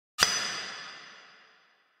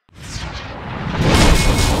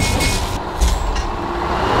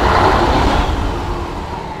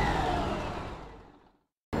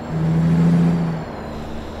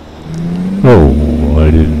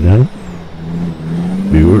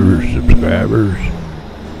viewers, subscribers.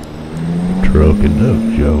 Truck and Duck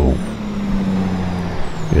Show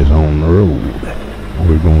is on the road.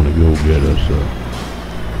 We're going to go get us a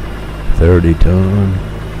 30-ton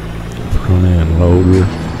front end loader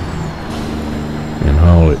and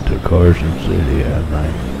haul it to Carson City, I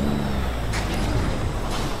think.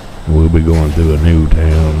 We'll be going through a new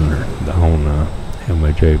town on the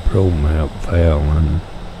MHApro map, Fallon,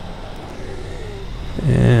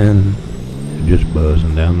 and just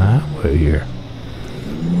buzzing down the highway here.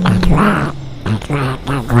 That's right, that's what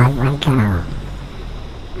we do.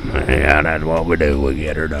 Yeah, that's what we do. We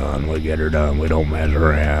get her done. We don't mess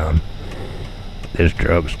around. This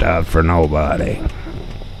truck stops for nobody,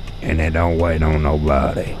 and it don't wait on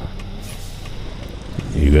nobody.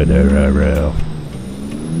 You got that right, Ralph?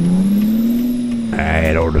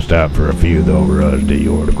 It ought to stop for a few though, Rusty.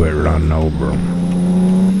 You ought to quit running over them.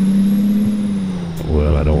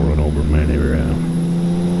 Well, I don't run over many, Ralph.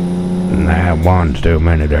 Nah, one's too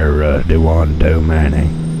many there, Rusty. One too many.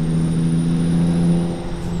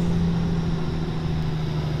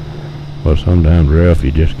 Well, sometimes, Ralph,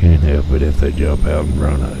 you just can't help it if they jump out in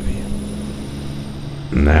front of you.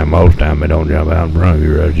 Now, most time they don't jump out in front of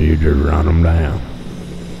you, Rusty. You just run them down.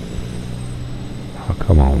 Oh,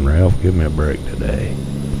 come on, Ralph. Give me a break today.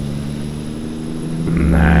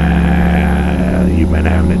 Nah, you've been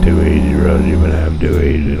having it too easy, Rusty. You've been having it too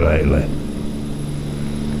easy lately.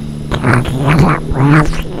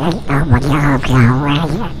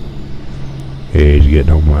 Yeah, he's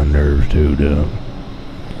getting on my nerves too, Doug.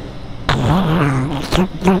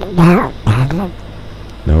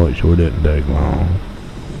 No, it sure didn't take long.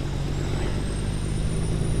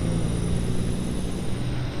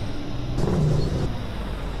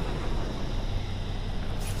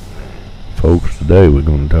 Folks, today we're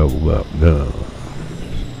going to talk about guns.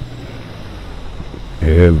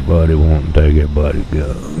 Everybody wanting to take everybody's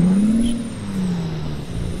guns.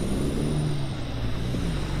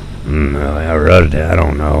 No, Rusty, I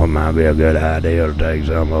don't know. It might be a good idea to take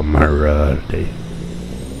some of them, Rusty.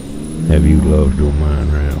 Have you lost your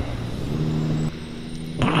mind, Ralph?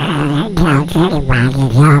 Don't anybody,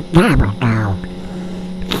 you'll never know.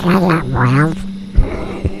 Shut up, Ralph.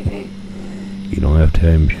 You don't have to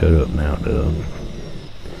tell him shut up now, Doug.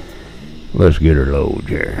 Let's get her load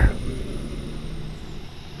here.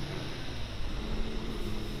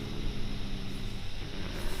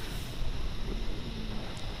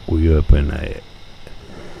 We up in that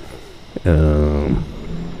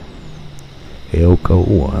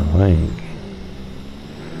Elko, I think,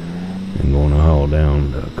 and gonna haul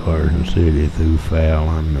down to Carson City through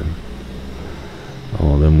Fallon and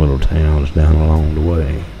all them little towns down along the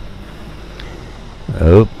way.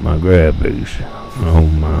 Up my graphics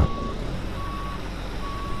on my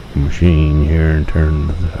machine here and turn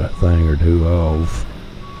the thing or two off,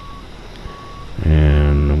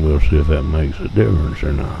 and we'll see if that makes a difference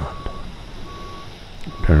or not.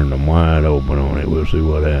 Turn them wide open on it, we'll see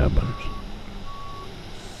what happens.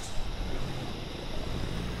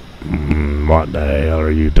 What the hell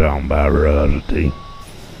are you talking about, Rusty?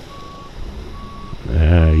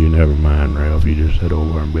 You never mind, Ralph. You just sit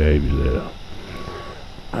over and behave yourself.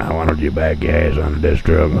 Why don't you back your ass under this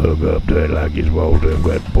truck and hook up to it like you're supposed to and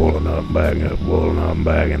quit pulling up and backing up, pulling up and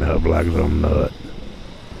backing up like some nut.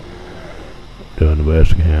 Doing the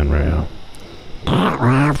best I can, Ralph.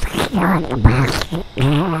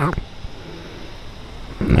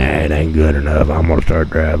 Nah, it ain't good enough. I'm gonna start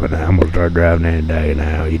driving. I'm gonna start driving any day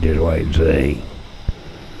now. You just wait and see.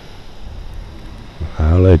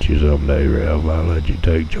 I'll let you someday, Ralph. I'll let you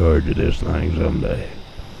take charge of this thing someday.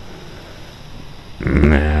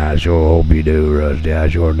 Nah, I sure hope you do, Rusty. I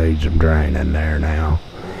sure need some training there now.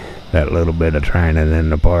 That little bit of training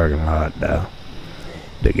in the parking lot, though.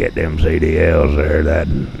 To get them CDLs there,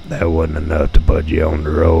 that wasn't enough to put you on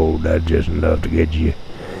the road. That's just enough to get you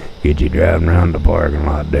driving around the parking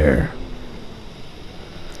lot there.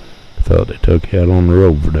 Thought they took you out on the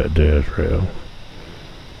road for that test, Ralph.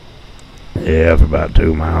 Yeah, for about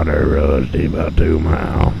 2 miles there, Rusty. About 2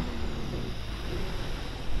 miles.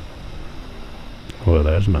 Well,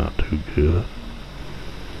 that's not too good.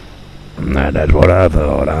 Nah, that's what I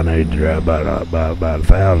thought. I need to drive about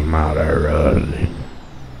 1,000 miles there, Rusty.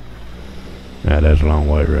 Nah, that's a long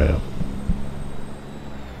way, Ralph.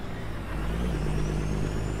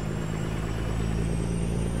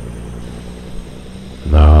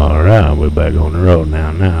 Alright, we're back on the road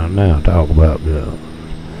now. Talk about guns.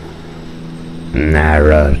 Nah,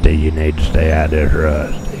 Rusty, you need to stay out of this,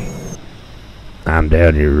 Rusty. I'm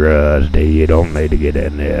telling you, Rusty, you don't need to get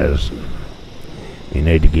in this. You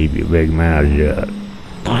need to keep your big mouth shut.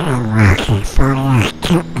 I'm working for you.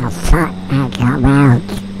 Stick a foot in your mouth.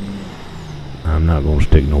 I'm not gonna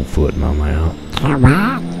stick no foot in my mouth. Come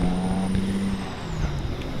on.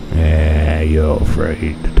 Yeah, you're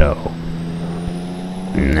afraid to talk.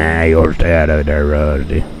 Nah, you'll stay out of there,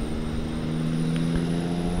 Rusty.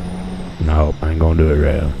 Nope, I ain't gonna do it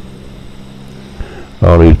right.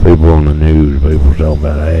 All these people on the news, people talking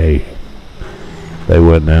about, hey, they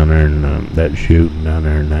went down there and that shooting down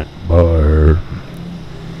there in that bar,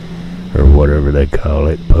 or whatever they call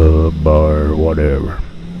it, pub, bar, or whatever.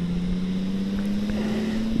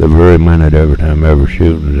 The very minute every time ever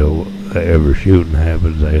shooting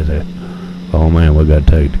happens, they say, oh man, we gotta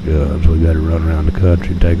take the guns, we gotta run around the country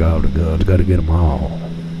and take all the guns, gotta get them all.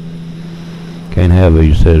 Can't have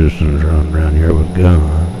these citizens running around here with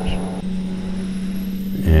guns.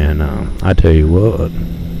 And I tell you what,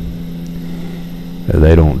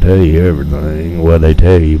 they don't tell you everything. Well, they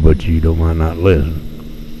tell you, but you might not listen.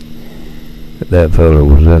 That fella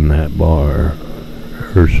was in that bar,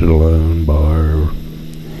 her saloon bar,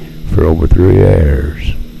 for over 3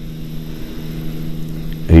 years.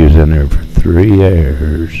 He was in there for 3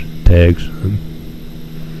 years, texting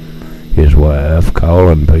his wife,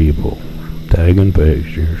 calling people, taking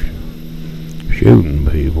pictures, shooting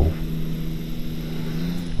people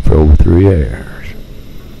for over 3 years.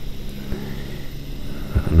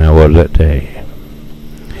 Now what does that tell you?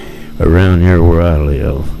 Around here where I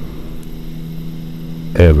live,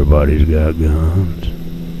 everybody's got guns.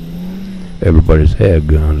 Everybody's had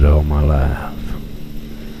guns all my life.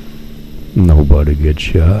 Nobody gets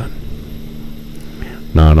shot.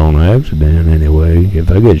 Not on accident anyway. If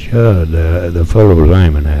I get shot, the fellow was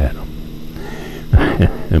aiming at them.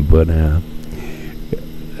 But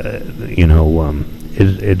you know,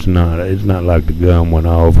 it's not like the gun went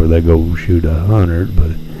off or they go shoot 100.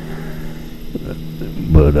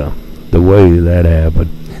 But the way that happened,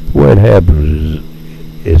 the way it happens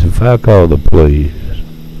is if I call the police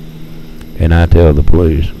and I tell the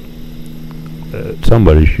police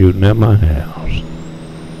somebody's shooting at my house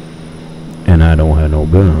and I don't have no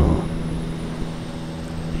gun,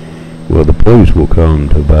 well, the police will come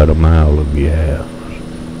to about a mile of your house.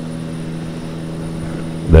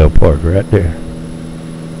 They'll park right there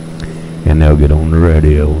and they'll get on the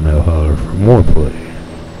radio and they'll holler for more police.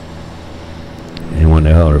 And when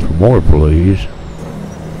they holler for more police,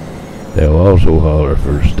 they'll also holler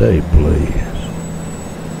for state police.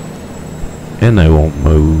 And they won't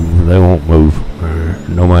move. They won't move from there.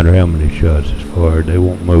 No matter how many shots is fired, they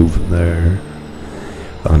won't move from there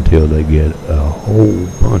until they get a whole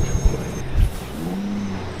bunch of police.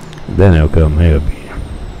 Then they'll come help you.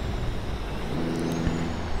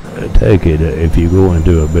 Take it, if you go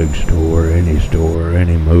into a big store,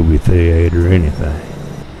 any movie theater, anything,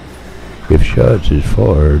 if shots is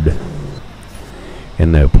fired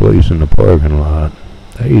and there are police in the parking lot,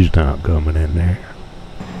 they's not coming in there.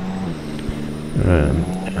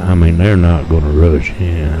 I mean, they're not going to rush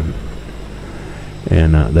in,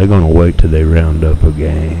 and they're going to wait till they round up a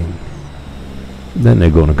gang. Then they're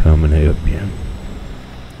going to come and help you.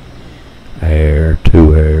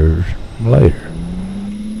 2 hours later.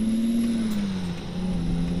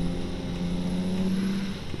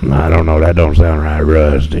 I don't know, that don't sound right,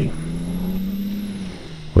 Rusty.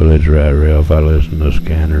 Well, it's right, Ralph. I listen to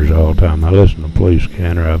scanners all the time. I listen to police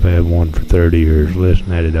scanner. I've had one for 30 years.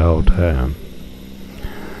 Listen at it all the time.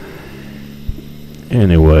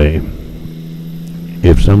 Anyway,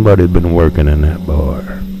 if somebody had been working in that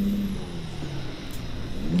bar,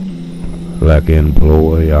 like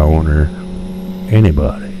employee, owner,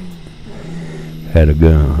 anybody, had a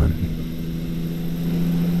gun,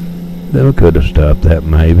 then we could have stopped that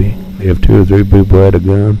maybe. If 2 or 3 people had a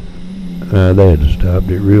gun, they had to stop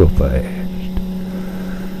it real fast.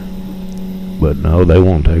 But no, they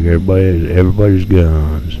won't take everybody's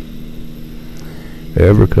guns.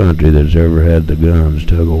 Every country that's ever had the guns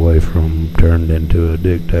took away from turned into a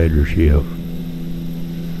dictatorship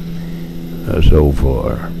so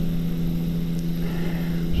far.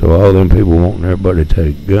 So all them people wanting everybody to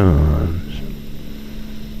take guns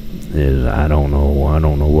is, I don't know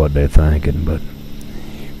what they're thinking. But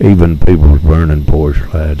even people burning porch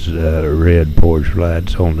lights, red porch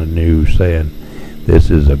lights on the news saying this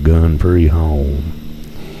is a gun-free home.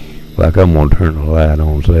 Like I'm gonna turn the light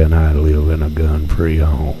on saying I live in a gun-free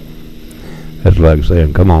home. That's like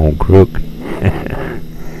saying, come on, crook.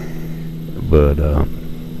 But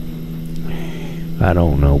I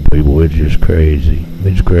don't know, people. It's just crazy.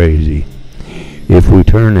 It's crazy. If we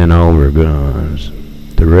turn in all our guns,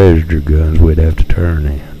 the registered guns, we'd have to turn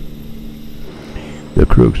in. The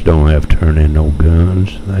crooks don't have to turn in no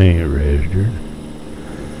guns. They ain't registered.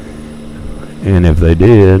 And if they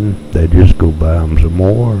did, they just go buy them some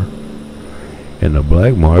more. In the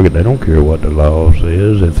black market, they don't care what the law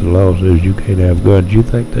says. If the law says you can't have guns, you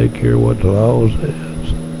think they care what the law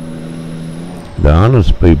says? The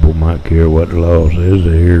honest people might care what the law says.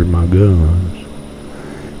 They hear my guns,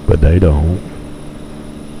 but they don't.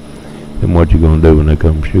 Then what you gonna do when they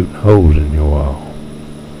come shooting holes in your wall?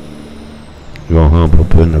 You gonna hump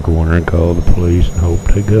up in the corner and call the police and hope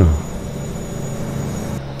they come?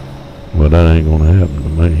 Well, that ain't gonna happen to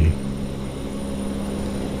me.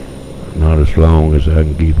 Not as long as I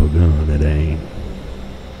can keep a gun, it ain't.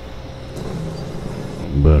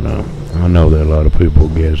 But I know that a lot of people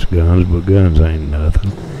guess guns, but guns ain't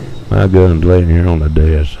nothing. My gun's laying here on the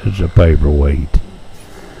desk. It's a paperweight.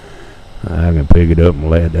 I can pick it up and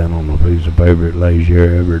lay it down on a piece of paper. It lays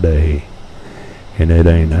here every day. And it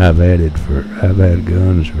ain't, I've had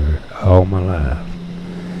guns for all my life.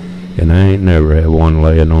 And I ain't never had one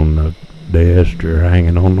laying on the desk or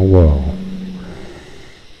hanging on the wall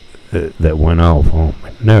that went off on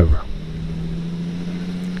me.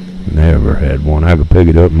 Never had one. I could pick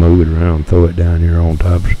it up, move it around, throw it down here on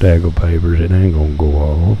top of a stack of papers. It ain't gonna go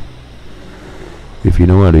off. If you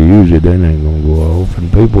know how to use it, it ain't gonna go off.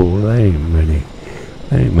 And people, they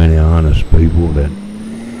ain't many honest people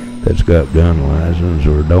that's got gun license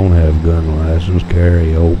or don't have gun license,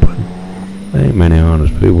 carry open. There ain't many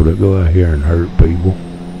honest people that go out here and hurt people.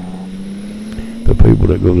 The people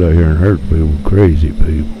that goes out here and hurt people, crazy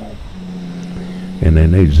people. And they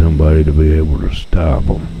need somebody to be able to stop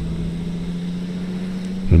them.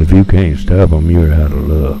 And if you can't stop them, you're out of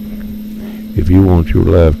luck. If you want your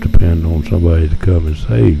life to depend on somebody to come and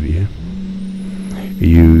save you,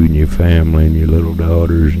 you and your family and your little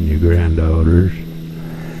daughters and your granddaughters,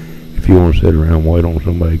 if you want to sit around and wait on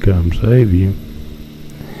somebody to come save you,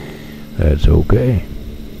 that's okay.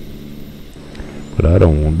 But I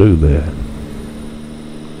don't want to do that.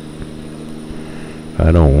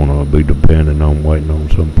 I don't want to be dependent on waiting on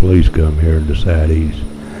some police come here and decide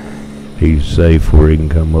he's safe where he can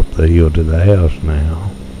come up the hill to the house now.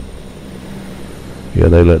 Yeah,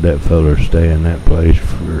 they let that feller stay in that place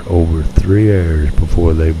for over 3 hours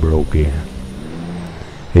before they broke in.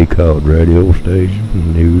 He called radio stations,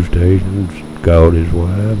 news stations, called his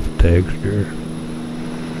wife, texted her,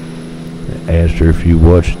 asked her if you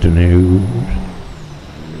watched the news.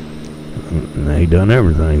 And they done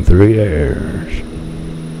everything, 3 hours.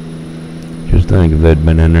 Just think if they'd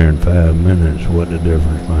been in there in 5 minutes, what the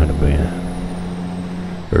difference might have been.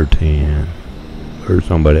 Or 10. Or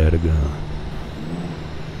somebody had a gun.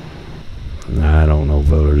 I don't know,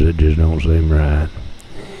 fellas, it just don't seem right.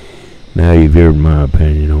 Now you've heard my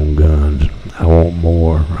opinion on guns. I want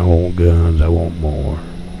more. I want guns. I want more.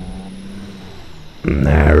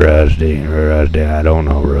 Nah, Rusty, I don't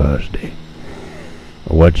know, Rusty.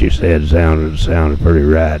 What you said sounded pretty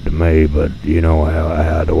right to me, but you know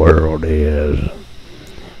how the world is.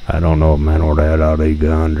 I don't know if man ought to have all these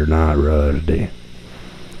guns or not, Rusty.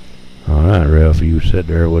 Alright, Ralph, you sit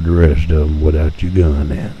there with the rest of them without your gun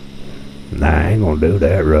then. Nah, I ain't gonna do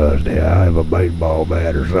that, Rusty. I'll have a baseball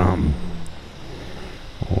bat or something.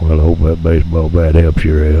 Well, I hope that baseball bat helps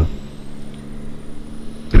you, Ralph.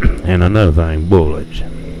 And another thing, bullets.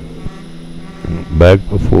 Back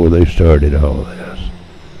before they started all this,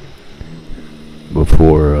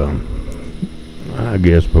 I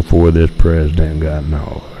guess before this president got in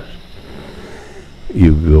office,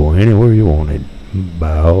 you could go anywhere you wanted,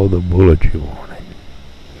 buy all the bullets you wanted.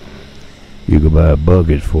 You could buy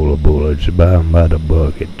buckets full of bullets, buy them by the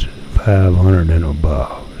buckets, 500 in a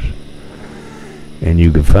box, and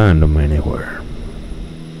you could find them anywhere.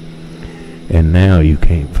 And now you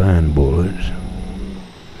can't find bullets,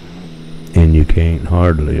 and you can't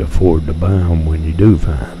hardly afford to buy them when you do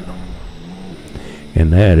find them.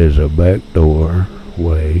 And that is a backdoor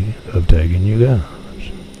way of taking your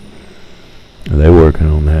guns. They're working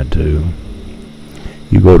on that too.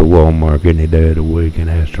 You go to Walmart any day of the week and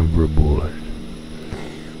ask them for bullets.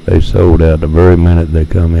 They sold out the very minute they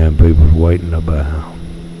come in. People's waiting to buy them.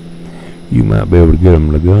 You might be able to get them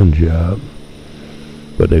in the gun shop,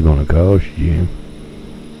 but they're going to cost you.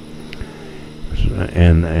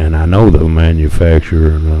 And I know the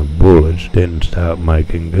manufacturer of bullets didn't stop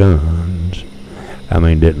making guns.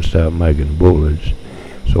 Didn't stop making bullets.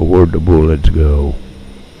 So where'd the bullets go?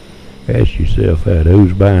 Ask yourself that.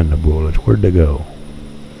 Who's buying the bullets? Where'd they go?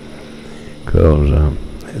 Because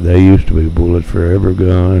they used to be bullets for every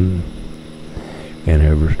gun and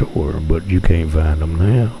every store, but you can't find them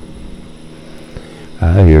now.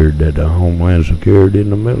 I heard that the Homeland Security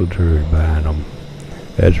and the military is buying them.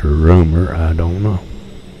 That's a rumor. I don't know.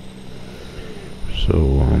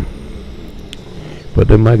 So But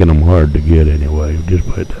they're making them hard to get anyway. Just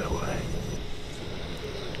put it that way.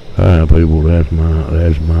 Alright, people, that's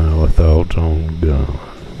my thoughts on guns.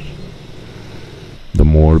 The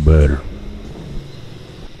more the better.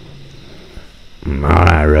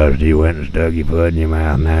 Alright, Rusty, you went and stuck your foot in your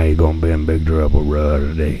mouth. Now you're gonna be in big trouble,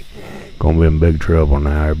 Rusty. Gonna be in big trouble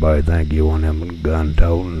now. Everybody think you one of them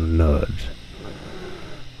gun-toting nuts.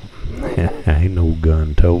 Ain't no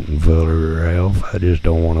gun-toting feller, Ralph. I just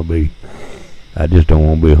don't want to be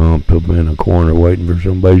humped up in a corner waiting for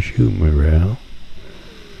somebody to shoot me, Ralph.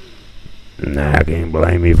 Nah, I can't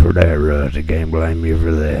blame you for that, Rusty. Can't blame you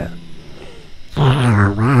for that.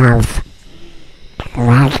 Yeah, Ralph.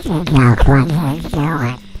 Rusty knows what he's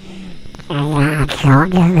doing. And I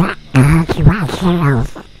told you that to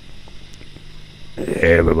myself.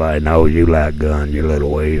 Everybody knows you like guns, you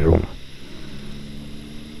little weasel.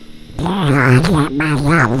 Yeah, I get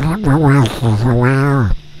myself in the once in a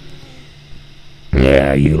while.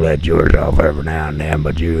 Yeah, you let yours off every now and then,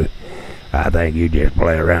 but I think you just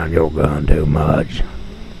play around your gun too much.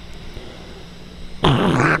 Yeah,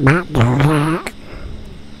 I might do that.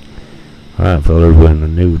 Alright, fellas, we're in the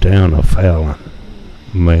new town of Fallon,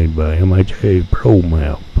 made by MHApro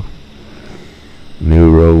map.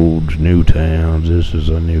 New roads, new towns. This is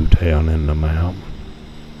a new town in the map.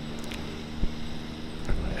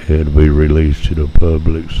 It'll be released to the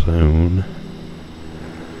public soon.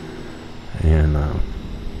 And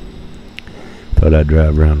thought I'd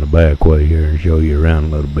drive around the back way here and show you around a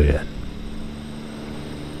little bit.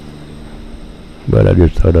 But I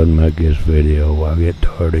just thought I'd make this video. I get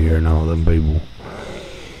tired of hearing all them people,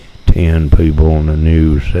 10 people on the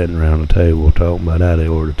news sitting around the table talking about how they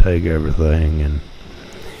ought to take everything,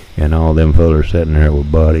 and all them fellas sitting there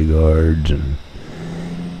with bodyguards and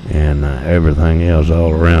everything else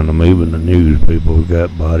all around them. Even the news people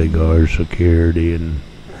got bodyguards, security, and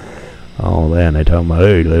all that, and they talking about,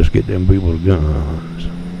 hey, let's get them people guns.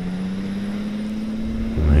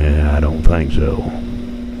 Yeah, I don't think so.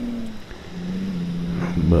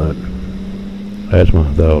 But that's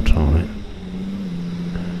my thoughts on it.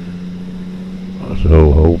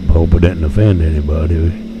 So hope it didn't offend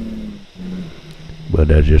anybody. But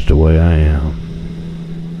that's just the way I am.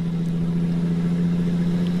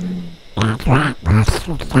 That's right,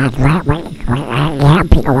 Buster. That's right. We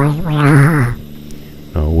help you the way we are.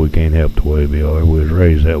 No, we can't help the way we are. We was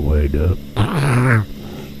raised that way, Duck. Yeah.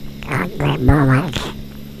 Country boys.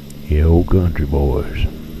 Yeah, old country boys.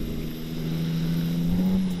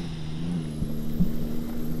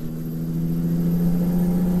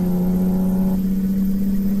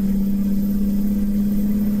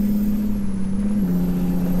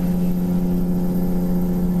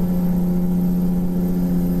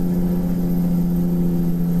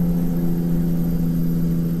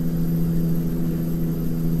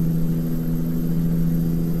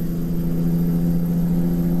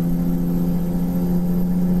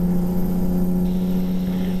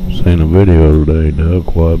 Seen a video today,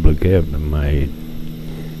 Duck, Wobbly Captain made.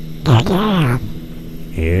 Yeah.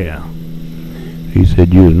 Yeah. He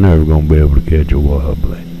said you was never gonna be able to catch a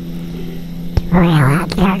wobbly. Well, I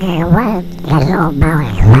tell you what, this old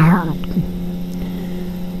boy's wrong.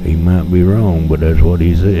 He might be wrong, but that's what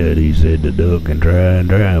he said. He said the duck can try and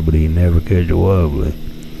try, but he never catch a wobbly.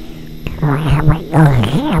 Well, we go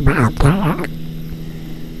see about that.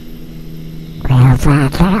 We'll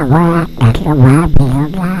find out what the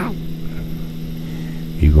wobbly got.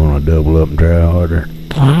 You gonna double up and try harder?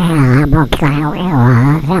 Yeah, I'm gonna try real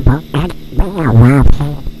hard. I'm gonna get me a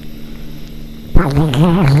wobbly. But the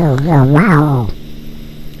girls will go wow.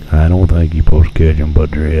 I don't think you're supposed to catch him,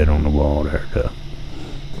 put your head on the wall there, Duck.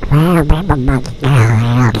 Well, people must know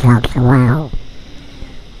how to wow.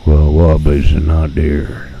 Well, wobblies are not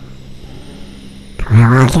deer.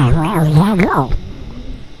 Well, I said, well, yellow.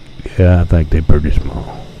 Yeah, I think they're pretty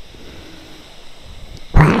small.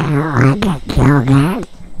 Well, I just know that.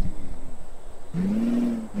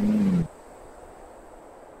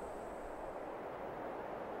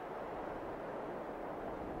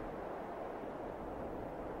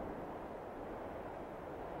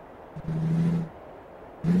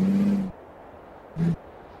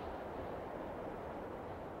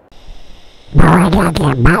 But I got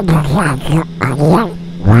the butterflies again,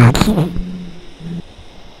 watching.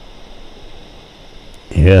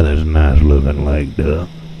 Yeah, that's a nice looking lake, Duck.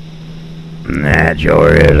 That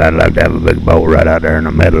sure is. I'd like to have a big boat right out there in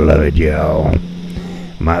the middle of it, y'all.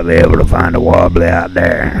 Might be able to find a wobbly out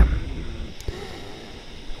there.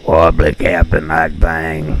 Wobbly captain like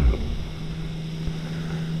thing.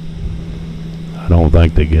 I don't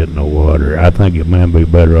think they get no water. I think it might be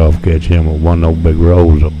better off catching him with one of those big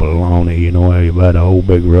rolls of bologna. You know how you buy the whole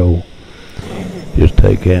big roll? Just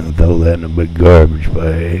take that and throw that in a big garbage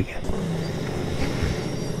bag.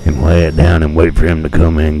 And lay it down and wait for him to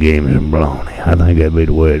come in and give him some bologna. I think that'd be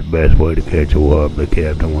the best way to catch a wobbly,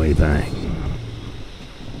 Captain. What do you think?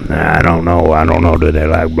 Nah, I don't know. Do they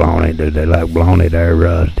like bologna? Do they like bologna there,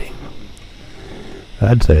 Rusty?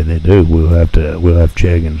 I'd say they do. We'll have to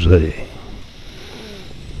check and see.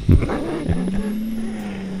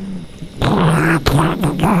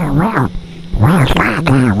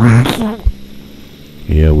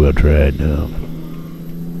 Yeah, we'll try it up.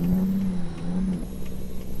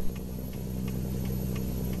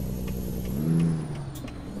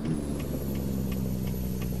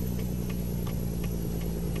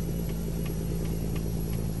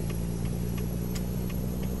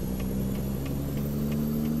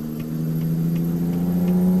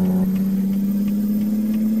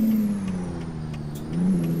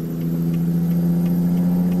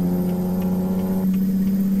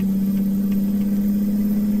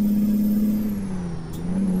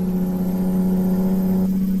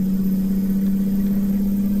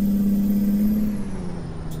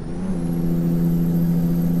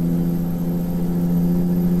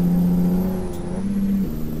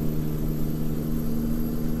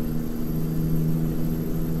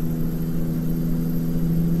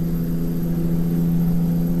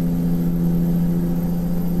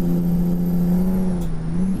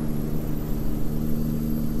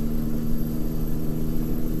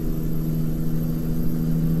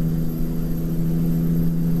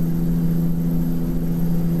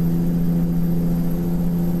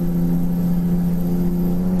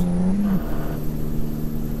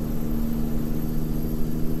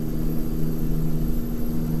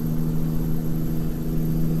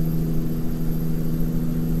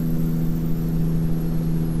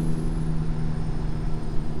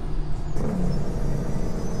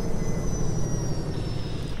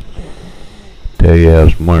 Tell you how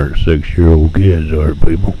smart 6-year-old kids are,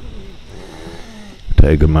 people.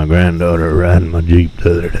 Taking my granddaughter riding my Jeep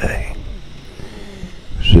the other day.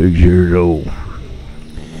 6 years old.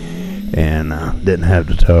 And didn't have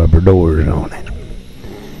to tie up her doors on it.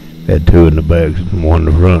 Had 2 in the back and 1 in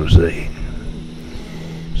the front seat.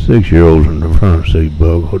 6-year-old's in the front seat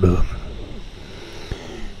buckled up.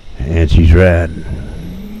 And she's riding.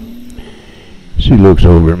 She looks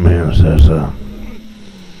over at me and says,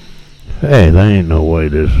 "Hey, there ain't no way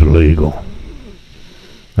this is legal."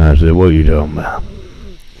 I said, "What are you talking about?"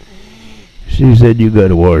 She said, "You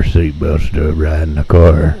gotta wear seatbelts to ride in the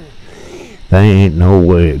car. There ain't no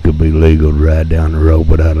way it could be legal to ride down the road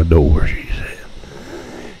without a door," she said.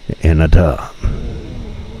 "In the top."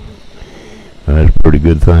 That's pretty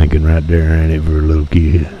good thinking right there, ain't it, for a little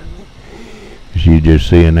kid? She just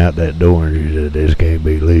seeing out that door and she said, "This can't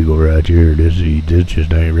be legal right here. This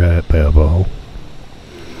just ain't right, Papa."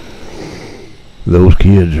 Those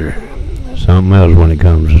kids are something else when it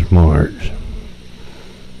comes to smarts.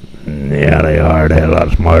 Yeah, they are. They're a lot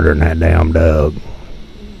smarter than that damn dog.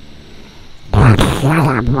 Shut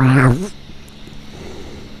up, Ralph.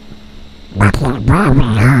 But they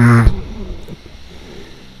probably are.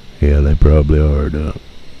 Yeah, they probably are, Doc.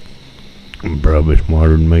 Probably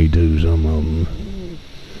smarter than me, too, some of them.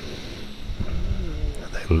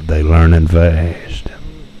 They learning fast.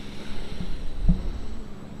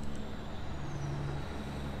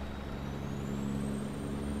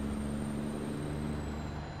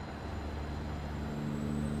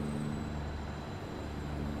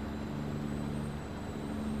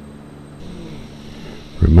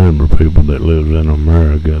 Remember, people that lives in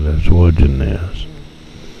America that's watching this,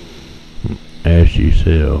 ask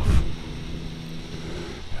yourself,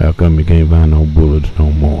 how come you can't find no bullets no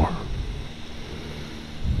more?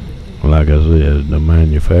 Like I said, the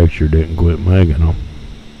manufacturer didn't quit making them.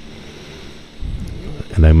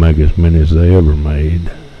 And they make as many as they ever made.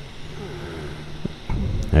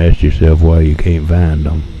 Ask yourself why you can't find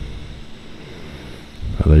them.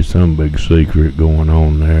 There's some big secret going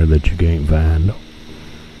on there that you can't find them.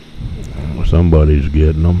 Somebody's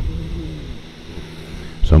getting them.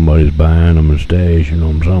 Somebody's buying them and stashing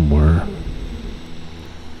them somewhere.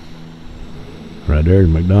 Right there's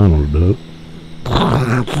McDonald's, Duck.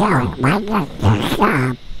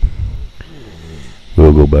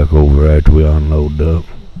 We'll go back over after we unload, Duck.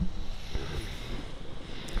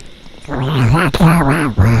 Well, that's all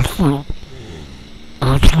right, Wilson.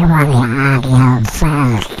 If you want your audio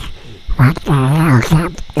first, what the hell's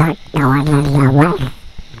up going in your way?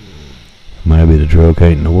 Maybe the truck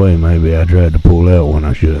ain't in the way. Maybe I tried to pull out when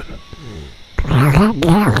I shouldn't. Well, that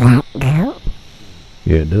does that do.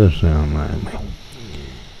 Yeah, it does sound like me.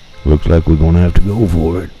 Looks like we're gonna have to go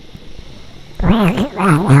for it. Well, you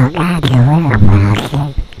will,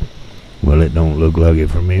 Wilson. Well, it don't look like it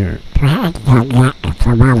from here. Well, you get it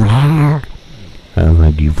from over here. I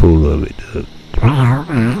think you full of it, Duck. Well, I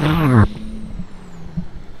am.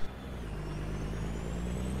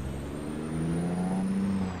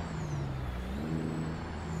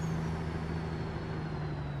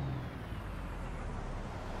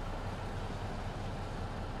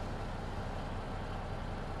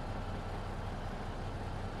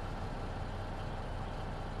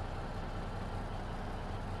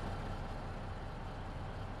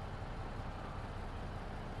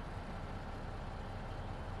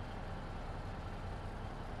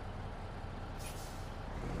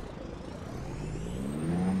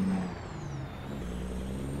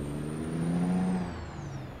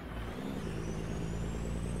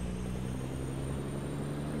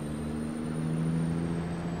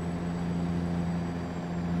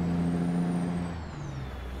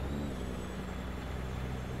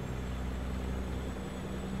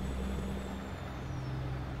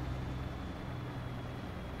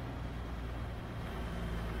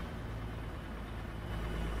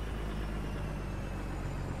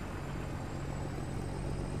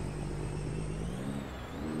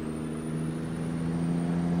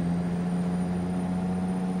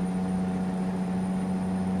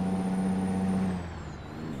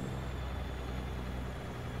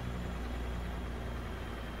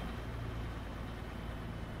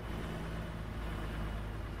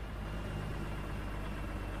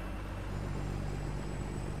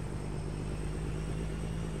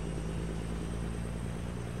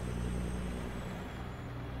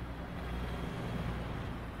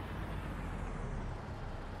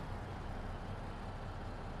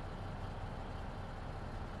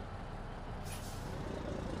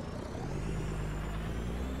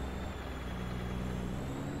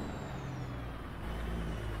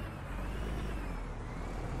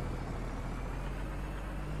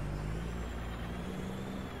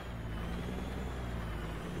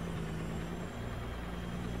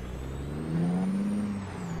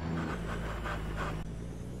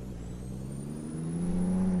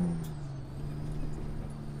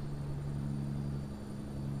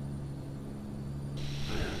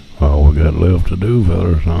 All we got left to do,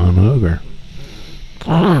 fellas, is unhook her.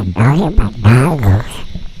 Damn, go to McDonald's.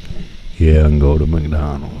 Yeah, and go to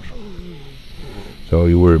McDonald's. So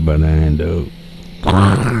you worried about that, Duck?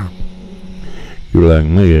 Damn. You're like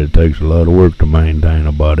me, it takes a lot of work to maintain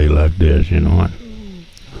a body like this, you know what?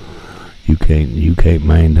 You can't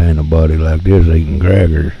maintain a body like this eating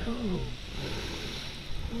crackers.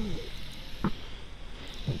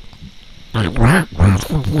 Like what,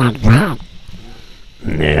 Rusty? Like what?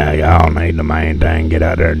 Yeah, y'all need to maintain, get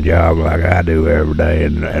out there and jog like I do every day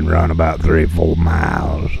and run about 3-4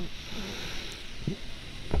 miles.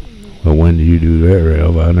 Well, when did you do that,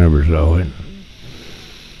 Ralph? I never saw it.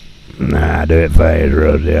 Nah, I do it fast,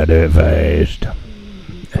 Rosie. I do it fast.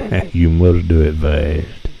 You must do it fast.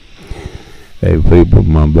 Hey, people,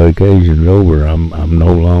 my vacation's over. I'm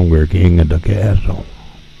no longer king of the castle.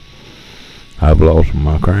 I've lost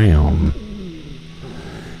my crown.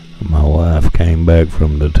 My wife came back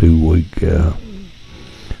from the 2-week,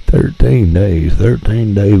 13-day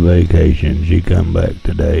vacation. She come back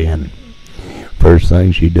today, and first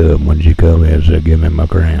thing she done when she come in said, "Give me my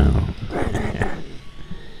crown."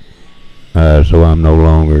 So I'm no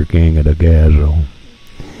longer king of the castle,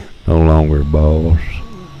 no longer boss.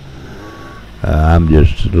 I'm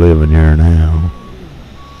just living here now.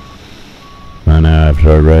 And now I've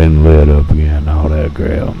started raising the lid up again, all that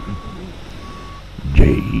crap.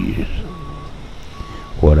 Jeez.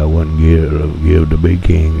 What I wouldn't give to be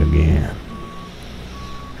king again.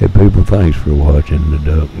 Hey people, thanks for watching the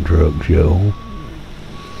Duck and Truck Show.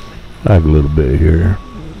 Like a little bit here.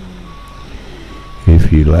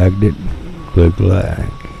 If you liked it, click like.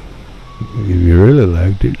 If you really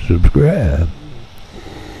liked it, subscribe.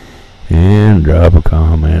 And drop a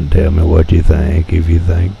comment, tell me what you think. If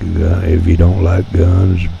you don't like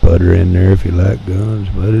guns, put her in there. If you like guns,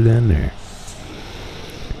 put it in there.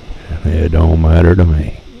 It don't matter to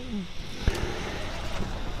me.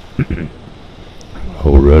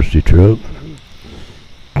 Old rusty truck.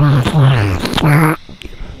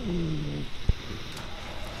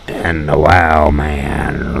 And the wow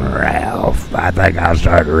man, Ralph. I think I'll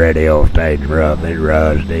start the radio station roughly,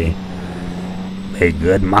 Rusty. Hey,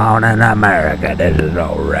 good morning, America. This is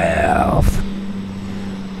old Ralph.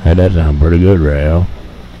 Hey, that sounds pretty good, Ralph.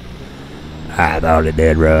 I thought it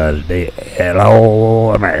did, Rusty.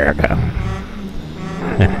 Hello, America.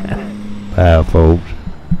 Bye, folks.